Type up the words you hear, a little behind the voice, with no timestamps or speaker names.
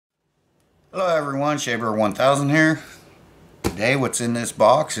Hello everyone, Shaver 1000 here. Today what's in this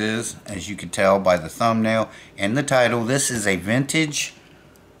box is, as you can tell by the thumbnail and the title, this is a vintage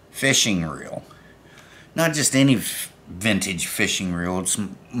fishing reel. Not just any vintage fishing reel, it's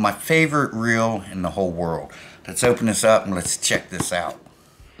my favorite reel in the whole world. Let's open this up and let's check this out.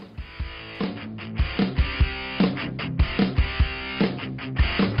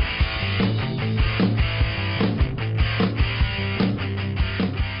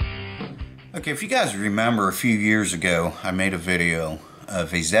 Okay, if you guys remember a few years ago, I made a video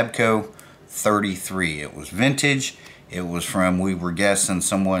of a Zebco 33. It was vintage. It was from, we were guessing,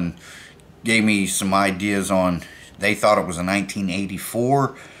 someone gave me some ideas on, they thought it was a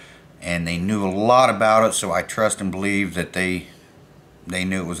 1984, and they knew a lot about it, so I trust and believe that they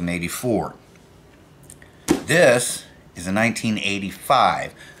knew it was an 84. This is a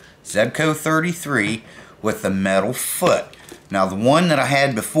 1985 Zebco 33 with the metal foot. Now the one that I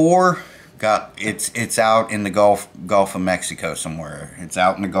had before, it's out in the Gulf of Mexico somewhere. It's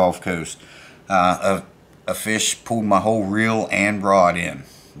out in the Gulf Coast. A fish pulled my whole reel and rod in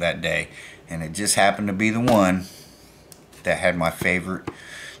that day, and it just happened to be the one that had my favorite.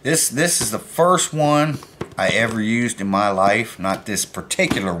 This is the first one I ever used in my life. Not this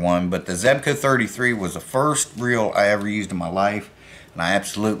particular one, but the Zebco 33 was the first reel I ever used in my life, and I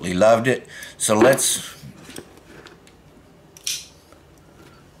absolutely loved it. So let's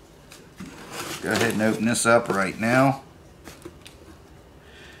go ahead and open this up right now,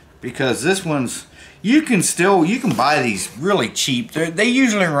 because this one's, you can buy these really cheap. They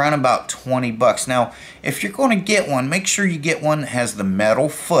usually run about 20 bucks. Now if you're going to get one, make sure you get one that has the metal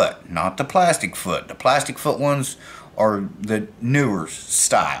foot, not the plastic foot. The plastic foot ones are the newer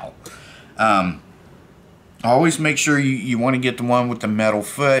style. Always make sure you want to get the one with the metal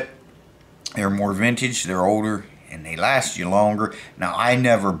foot. They're more vintage, they're older, and they last you longer. Now I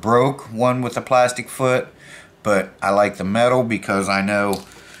never broke one with a plastic foot, but I like the metal because I know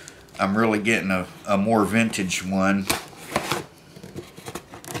I'm really getting a more vintage one.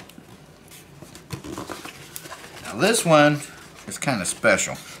 Now this one is kind of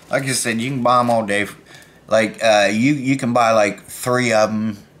special. Like I said, you can buy them all day. Like you can buy like 3 of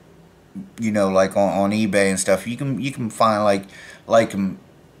them, you know, like on eBay and stuff. You can find like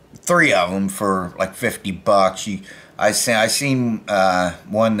 3 of them for like 50 bucks. I seen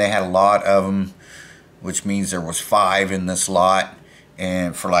one, they had a lot of them, which means there was 5 in this lot,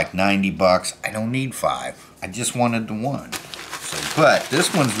 and for like 90 bucks. I don't need 5. I just wanted the one. So, but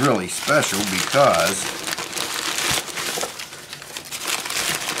this one's really special because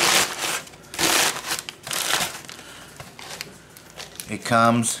it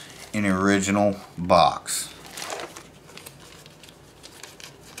comes in an original box.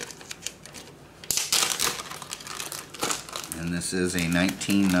 And this is a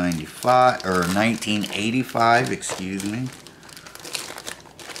 1995 or 1985, excuse me,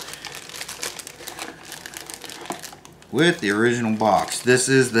 with the original box. This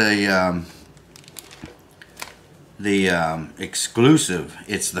is the exclusive.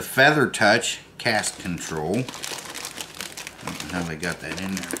 It's the Feather Touch cast control. I don't know how they got that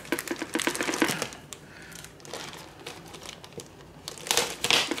in there.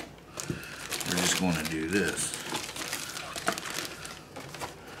 We're just going to do this.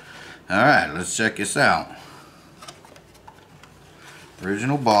 Alright, let's check this out.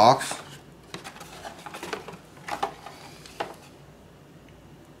 Original box.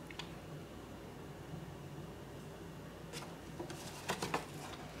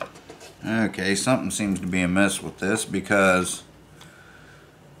 Okay, something seems to be amiss with this, because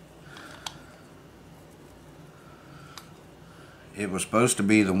it was supposed to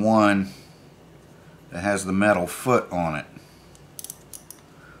be the one that has the metal foot on it.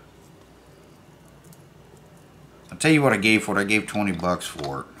 I'll tell you what I gave for it. I gave 20 bucks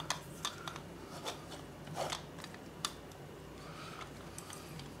for it.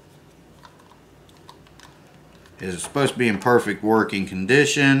 It's supposed to be in perfect working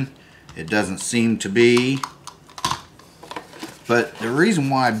condition. It doesn't seem to be. But the reason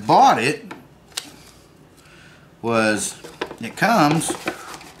why I bought it was it comes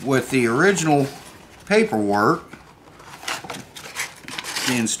with the original paperwork,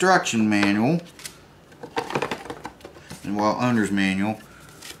 the instruction manual, and well, owner's manual,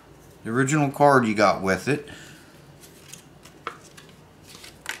 the original card you got with it,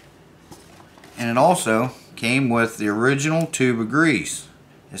 and it also came with the original tube of grease.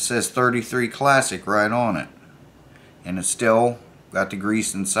 It says 33 Classic right on it, and it's still got the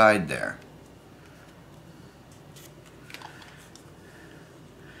grease inside there.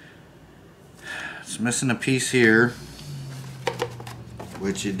 It's missing a piece here.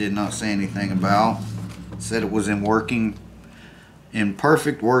 which it did not say anything about. It said it was in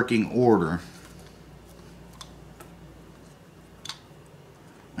perfect working order.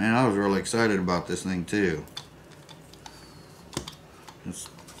 Man, I was really excited about this thing too. Let's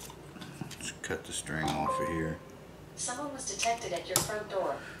cut the string off of here. Someone was detected at your front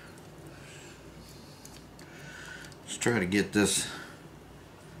door. Let's try to get this.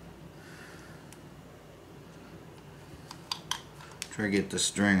 Try to get the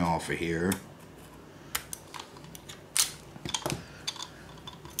string off of here.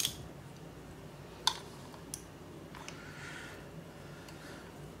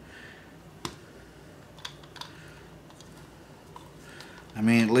 I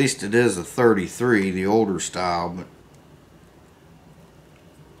mean, at least it is a 33, the older style, but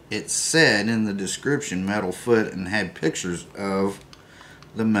it said in the description metal foot and had pictures of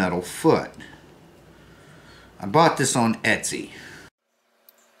the metal foot. I bought this on Etsy.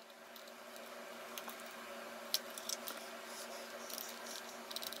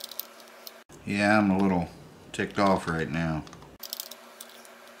 Yeah, I'm a little ticked off right now.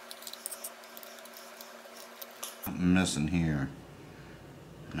 I'm missing here.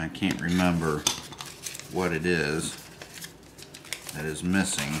 And I can't remember what it is that is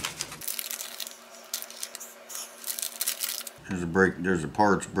missing. There's a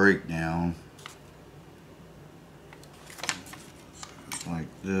parts breakdown. It's like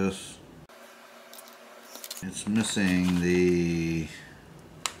this. It's missing the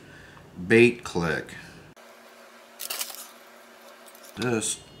bait click.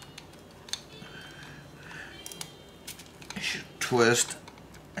 This should twist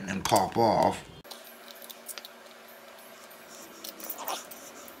and then pop off.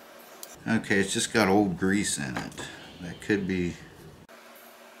 Okay, it's just got old grease in it. That could be.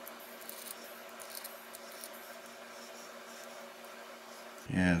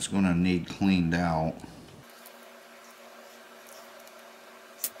 Yeah, it's going to need cleaned out.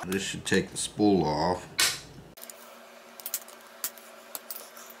 This should take the spool off.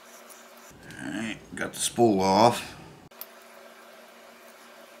 Alright, got the spool off.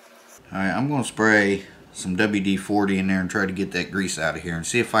 Alright, I'm going to spray some WD-40 in there and try to get that grease out of here and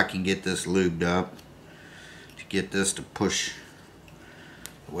see if I can get this lubed up to get this to push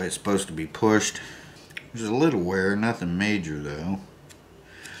the way it's supposed to be pushed. There's a little wear, nothing major though.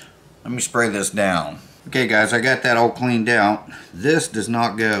 Let me spray this down. Okay guys, I got that all cleaned out. This does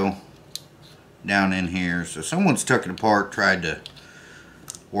not go down in here, so someone's took it apart, tried to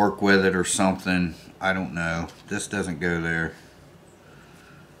work with it or something. I don't know. This doesn't go there.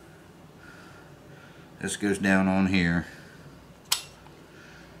 This goes down on here.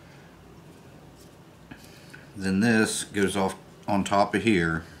 Then this goes off on top of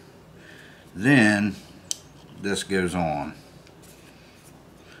here. Then this goes on.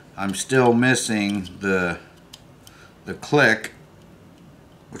 I'm still missing the click,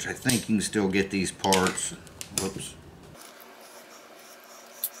 which I think you can still get these parts. Whoops.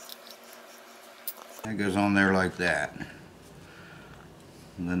 That goes on there like that.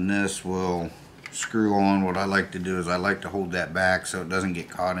 And then this will screw on. What I like to do is I like to hold that back so it doesn't get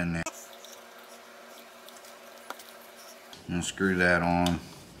caught in there. And screw that on.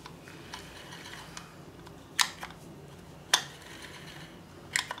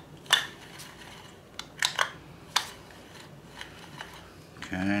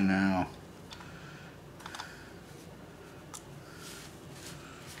 Okay, now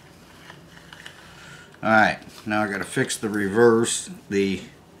alright, now I gotta fix the reverse. You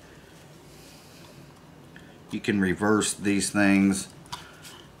can reverse these things,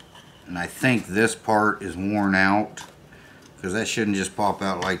 and I think this part is worn out because that shouldn't just pop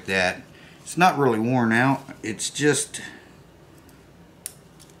out like that. It's not really worn out, it's just,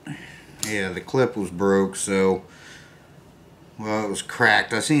 yeah, the clip was broke, so, well, it was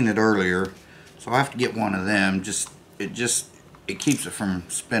cracked. I seen it earlier, so I have to get one of them. It keeps it from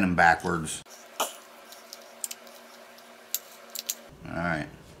spinning backwards. Alright,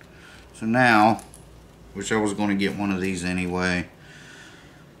 so now, which I was going to get one of these anyway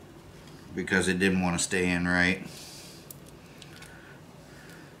because it didn't want to stay in right.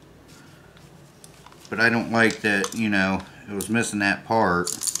 But I don't like that, you know, it was missing that part.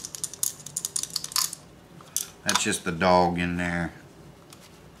 That's just the dog in there.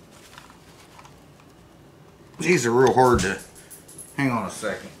 These are real hard to, hang on a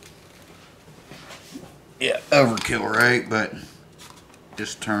second. Yeah, overkill, right? But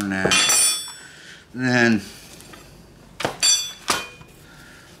just turn that. Then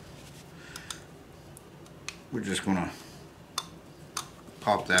we're just gonna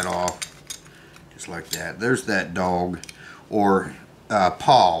pop that off just like that. There's that dog, or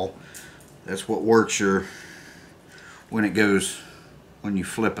pawl. That's what works when you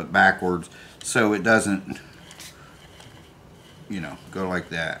flip it backwards, so it doesn't, go like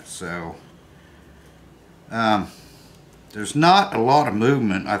that. So there's not a lot of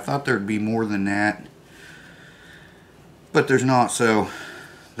movement. I thought there'd be more than that, but there's not, so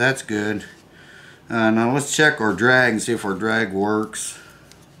that's good. Now let's check our drag and see if our drag works.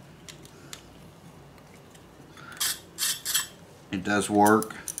 It does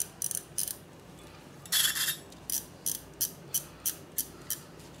work.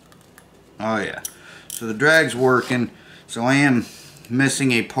 Oh yeah, so the drag's working. So I am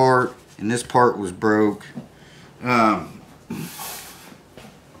missing a part, and this part was broke.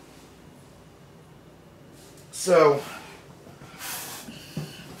 So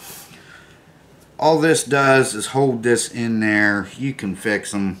all this does is hold this in there. You can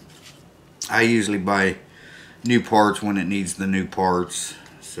fix them. I usually buy new parts when it needs the new parts.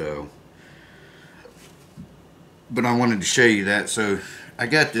 So, but I wanted to show you that. So I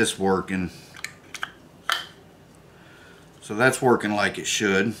got this working. So that's working like it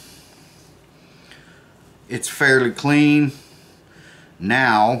should. It's fairly clean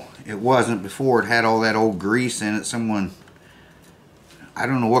now. It wasn't before. It had all that old grease in it. I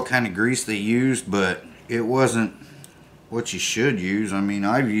don't know what kind of grease they used, but it wasn't what you should use. I mean,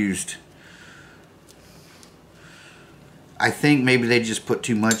 I think maybe they just put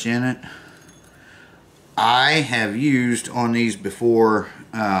too much in it. I have used on these before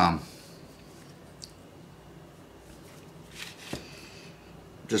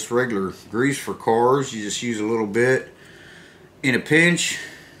just regular grease for cars. You just use a little bit in a pinch.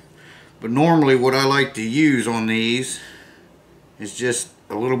 But normally what I like to use on these is just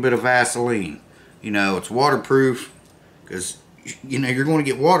a little bit of Vaseline. It's waterproof, because you're going to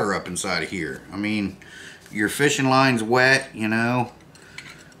get water up inside of here. I mean, your fishing line's wet, and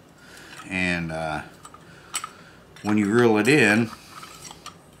when you reel it in,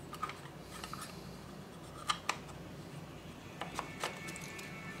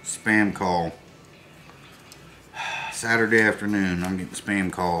 spam call. Saturday afternoon, I'm getting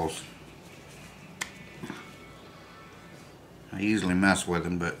spam calls. I usually mess with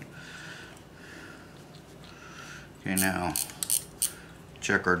them, but okay, now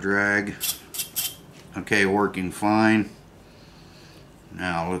check our drag. Okay, working fine.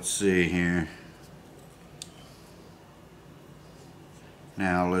 Now let's see here.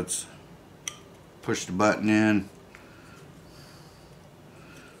 Now let's push the button in.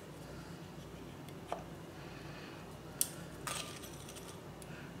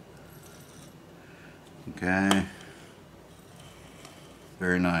 Okay.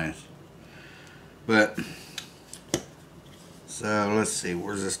 Very nice. But, so let's see,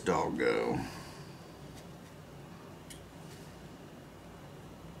 where's this dog go?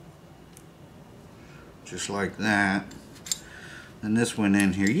 Just like that. And this one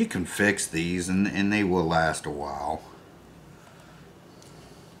in here, you can fix these and they will last a while.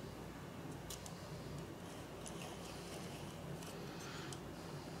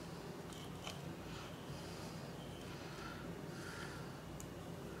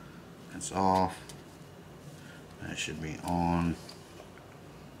 That's off. That should be on.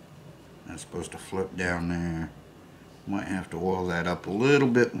 That's supposed to flip down there. Might have to oil that up a little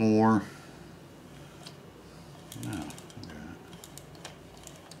bit more. No,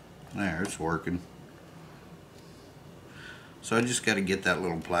 there, it's working. So I just got to get that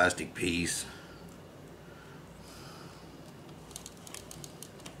little plastic piece.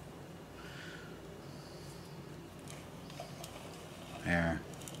 There.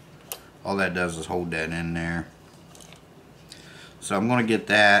 All that does is hold that in there. So I'm going to get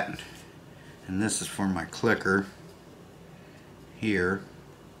that, and this is for my clicker here,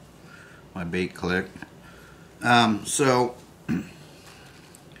 my bait click. So am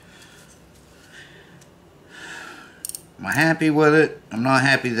I happy with it? I'm not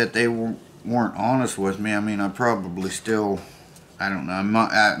happy that they weren't honest with me. I mean, I probably still, I don't know.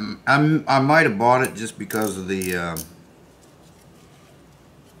 I might have bought it just because of the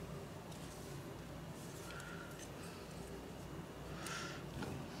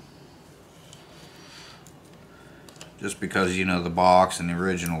the box and the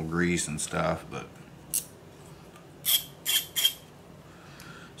original grease and stuff, but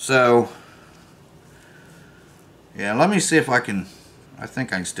so yeah, let me see if I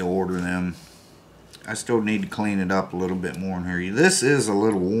think I can still order them. I still need to clean it up a little bit more in here. This is a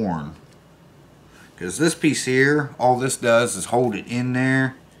little worn, because this piece here, all this does is hold it in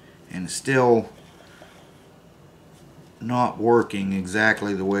there, and it's still not working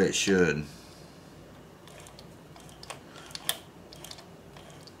exactly the way it should.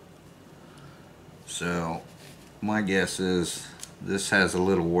 So my guess is this has a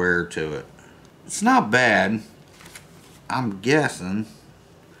little wear to it. It's not bad. I'm guessing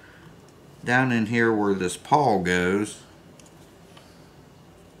down in here where this pawl goes,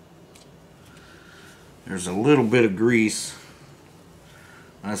 there's a little bit of grease.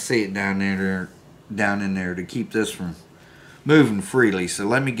 I see it down in there to keep this from moving freely. So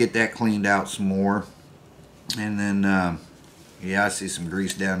let me get that cleaned out some more. And then, yeah, I see some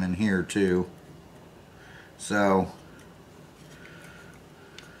grease down in here too. So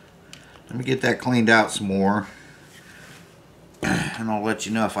let me get that cleaned out some more. And I'll let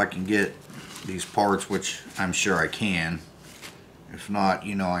you know if I can get these parts, which I'm sure I can. If not,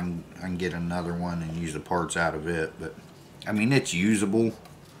 you know, I can get another one and use the parts out of it. But, I mean, it's usable.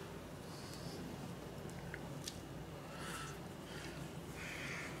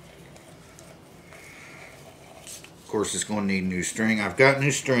 Of course, it's going to need new string. I've got new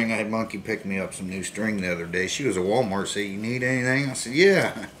string. I had Monkey pick me up some new string the other day. She was at Walmart, said, "You need anything?" I said,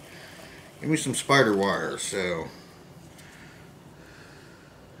 "Yeah. Give me some spider wire." So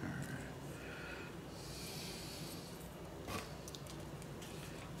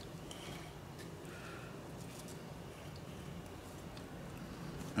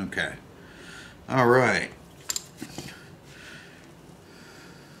okay. All right.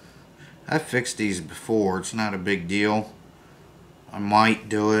 I fixed these before. It's not a big deal. I might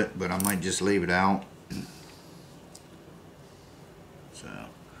do it, but I might just leave it out. So,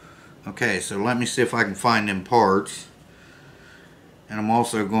 okay, so let me see if I can find them parts. And I'm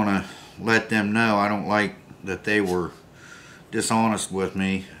also going to let them know I don't like that they were dishonest with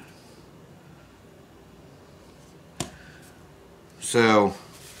me. So,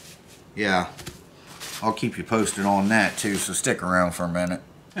 yeah, I'll keep you posted on that too, so stick around for a minute.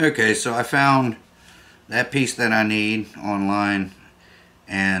 Okay, so I found that piece that I need online,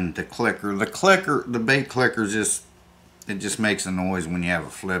 and the clicker. The bait clicker just makes a noise when you have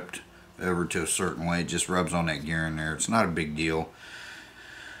it flipped over to a certain way. It just rubs on that gear in there. It's not a big deal.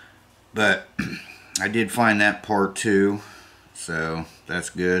 But I did find that part too, so that's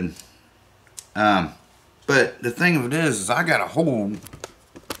good. But the thing of it is I got a hold,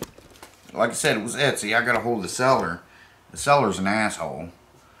 like I said, it was Etsy. I got a hold of the seller. The seller's an asshole.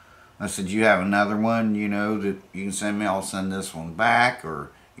 I said, "You have another one, you know, that you can send me? I'll send this one back."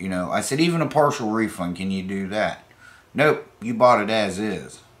 Or, you know, I said, "Even a partial refund, can you do that?" "Nope, you bought it as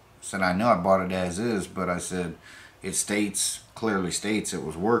is." I said, "I know I bought it as is, but," I said, "it clearly states it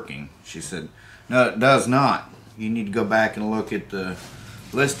was working." She said, "No, it does not. You need to go back and look at the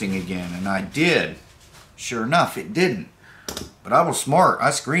listing again." And I did. Sure enough, it didn't. But I was smart. I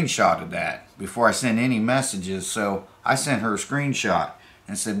screenshotted that before I sent any messages. So I sent her a screenshot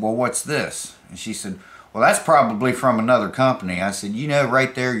and said, "Well, what's this?" And she said, "Well, that's probably from another company." I said, "You know,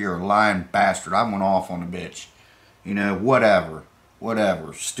 right there, you're a lying bastard." I went off on the bitch. You know, whatever,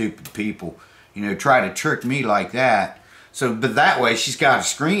 stupid people, you know, try to trick me like that. So, but that way she's got a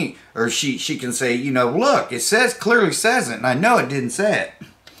screen, or she can say, you know, "Look, it clearly says it," and I know it didn't say it.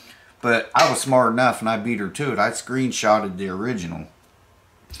 But I was smart enough and I beat her to it. I screenshotted the original.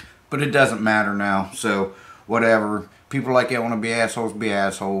 But it doesn't matter now, so whatever. People like that want to be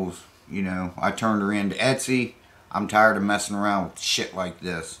assholes, you know. I turned her into Etsy. I'm tired of messing around with shit like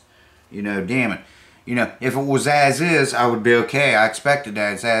this. You know, damn it. You know, if it was as is, I would be okay. I expected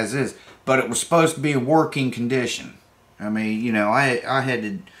that as is. But it was supposed to be a working condition. I mean, you know, I had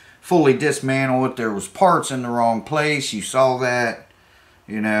to fully dismantle it. There was parts in the wrong place. You saw that,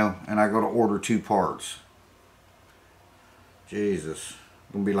 you know, and I go to order 2 parts. Jesus.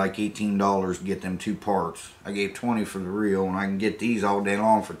 Gonna be like $18 to get them 2 parts. I gave $20 for the reel, and I can get these all day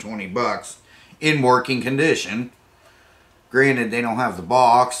long for $20 in working condition. Granted, they don't have the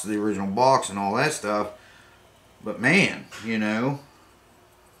box, the original box and all that stuff, but man, you know,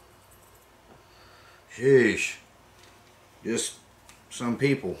 sheesh, just some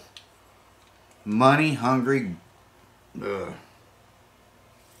people, money hungry.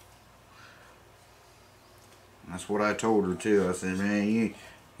 That's what I told her too. I said, "Man,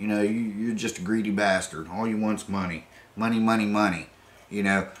 you know, you're just a greedy bastard. All you want's money. Money. You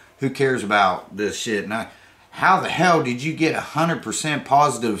know, who cares about this shit?" And how the hell did you get 100%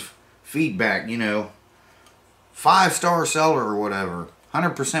 positive feedback? You know, 5-star seller or whatever.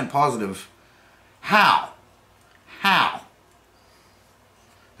 100% positive. How?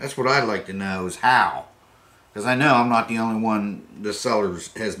 That's what I'd like to know, is how. Because I know I'm not the only one the seller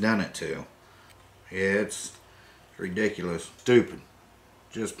has done it to. Yeah, it's ridiculous. Stupid.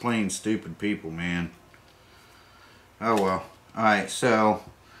 Just plain stupid people, man. Oh well. Alright, so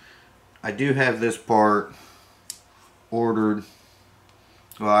I do have this part ordered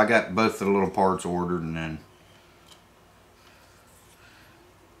Well, I got both the little parts ordered, and then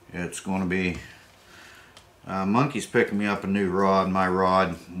it's going to be Monkey's picking me up a new rod. My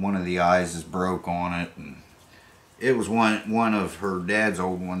rod, one of the eyes is broke on it, and it was one of her dad's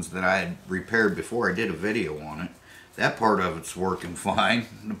old ones that I had repaired before I did a video on it. That part of it's working fine.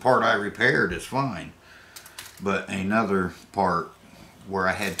 The part I repaired is fine, but another part where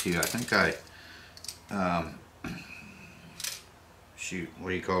I had to, I think shoot, what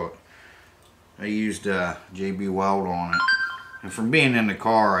do you call it? I used JB Weld on it, and from being in the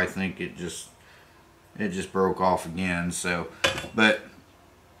car, I think it just broke off again. So, but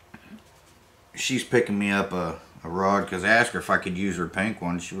she's picking me up a rod because I asked her if I could use her pink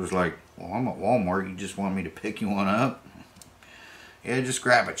one. She was like, "Well, I'm at Walmart. You just want me to pick you one up?" Yeah, just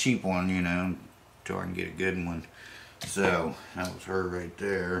grab a cheap one, you know, until I can get a good one. So that was her right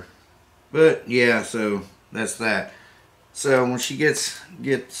there. But yeah, so that's that. So when she gets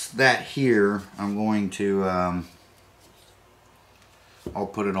that here, I'm going to I'll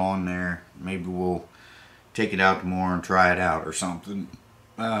put it on there. Maybe we'll take it out tomorrow and try it out or something.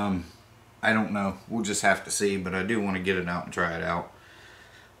 I don't know. We'll just have to see. But I do want to get it out and try it out.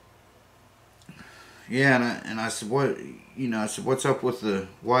 Yeah, and I said, what, you know, I said, what's up with the,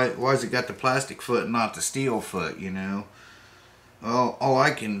 why's it got the plastic foot and not the steel foot, you know? Well,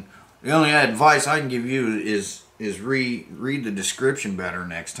 the only advice I can give you is read the description better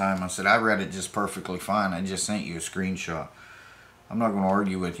next time. I said, I read it just perfectly fine. I just sent you a screenshot. I'm not going to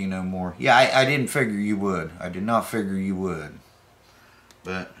argue with you no more. Yeah, I didn't figure you would. I did not figure you would.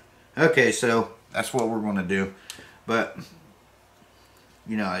 But, okay, so that's what we're going to do. But,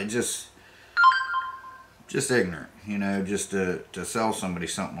 you know, it just ignorant, you know, just to sell somebody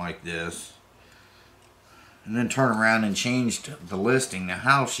something like this. And then turn around and change the listing. Now,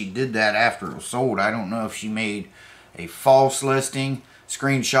 how she did that after it was sold, I don't know if she made a false listing,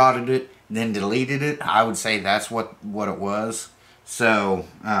 screenshotted it, then deleted it. I would say that's what it was. So,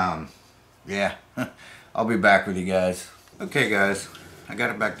 yeah, I'll be back with you guys. Okay, guys, I got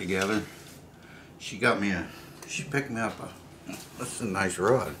it back together. She picked me up that's a nice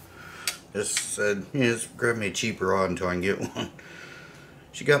rod. Just said, yeah, just grab me a cheap rod until I can get one.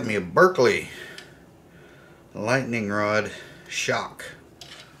 She got me a Berkeley lightning rod shock.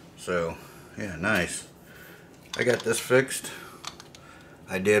 So, yeah, nice. I got this fixed.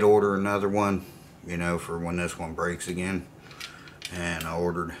 I did order another one, you know, for when this one breaks again. And I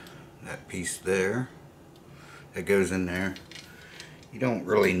ordered that piece there. That goes in there. You don't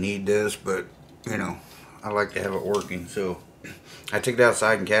really need this, but, you know, I like to have it working. So, I took it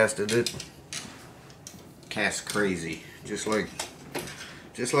outside and casted it. Cast crazy. Just like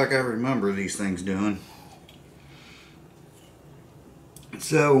I remember these things doing.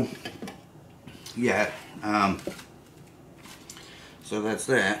 So, yeah, so that's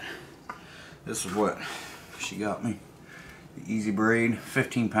that. This is what she got me. The Easy Braid,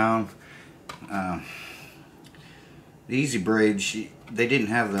 15 pound. The Easy Braid, they didn't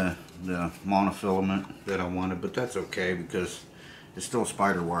have the monofilament that I wanted, but that's okay because it's still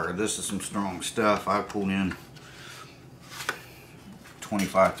spider wire. This is some strong stuff. I pulled in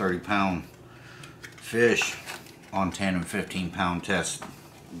 25-30 pound fish on 10 and 15 pound tests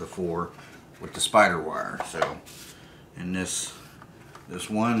before with the spider wire. So, and this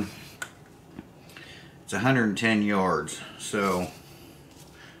one, it's 110 yards. So,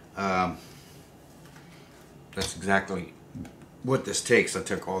 that's exactly what this takes. I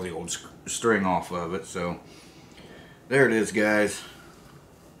took all the old string off of it. So, there it is, guys.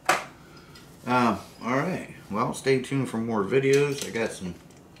 Alright, well, stay tuned for more videos. I got some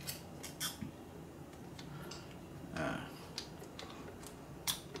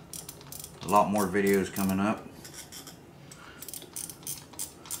a lot more videos coming up.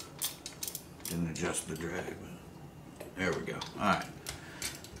 Didn't adjust the drag, but there we go. Alright.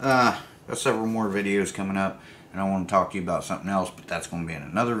 Got several more videos coming up, and I want to talk to you about something else, but that's going to be in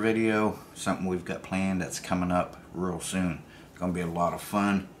another video. Something we've got planned that's coming up real soon. It's going to be a lot of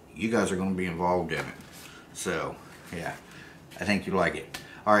fun. You guys are going to be involved in it. So, yeah, I think you like it.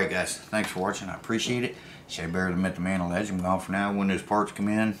 Alright, guys, thanks for watching. I appreciate it. Shay Bear, the Myth, the Man, the Legend. I'm gone for now. When those parts come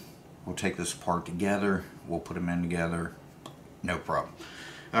in, we'll take this apart together. We'll put them in together. No problem.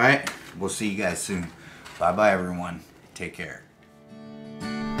 Alright, we'll see you guys soon. Bye-bye, everyone. Take care.